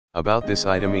About this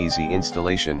item: easy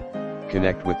installation,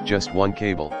 connect with just one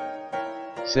cable.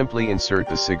 Simply insert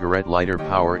the cigarette lighter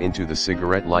power into the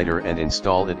cigarette lighter and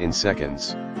install it in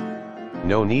seconds.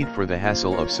 No need for the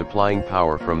hassle of supplying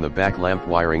power from the back lamp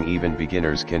wiring. Even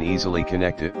beginners can easily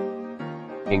connect it.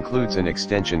 Includes an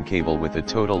extension cable with a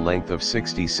total length of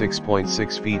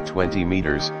 66.6 feet 20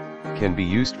 meters, can be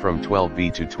used from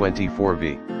 12V to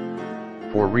 24V.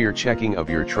 For rear checking of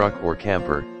your truck or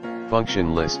camper,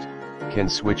 function list, can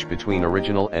switch between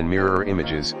original and mirror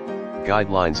images,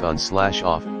 guidelines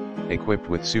on/off, equipped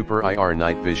with Super IR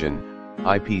night vision,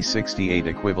 IP68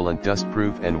 equivalent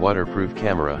dust-proof and waterproof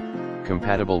camera,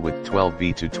 compatible with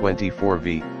 12V to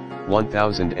 24V,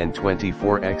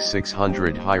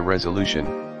 1024x600 high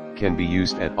resolution, can be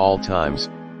used at all times,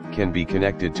 can be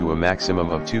connected to a maximum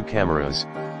of 2 cameras,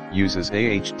 uses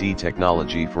AHD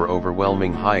technology for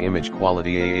overwhelming high image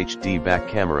quality. AHD back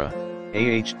camera,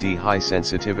 AHD high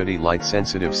sensitivity light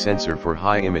sensitive sensor for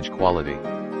high image quality.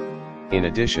 In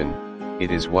addition,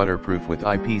 it is waterproof with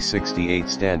IP68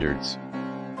 standards.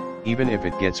 Even if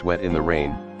it gets wet in the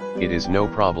rain, it is no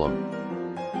problem.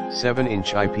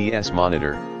 7-inch IPS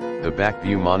monitor. The back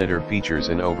view monitor features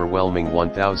an overwhelming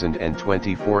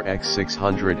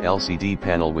 1024x600 LCD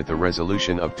panel with a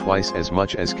resolution of twice as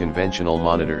much as conventional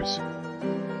monitors.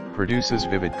 Produces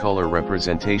vivid color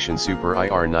representation. Super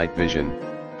IR night vision.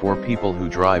 For people who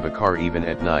drive a car even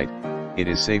at night, it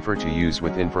is safer to use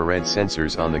with infrared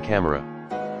sensors on the camera.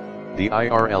 The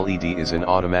IR LED is an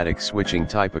automatic switching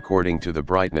type according to the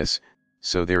brightness,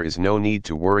 so there is no need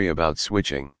to worry about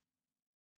switching.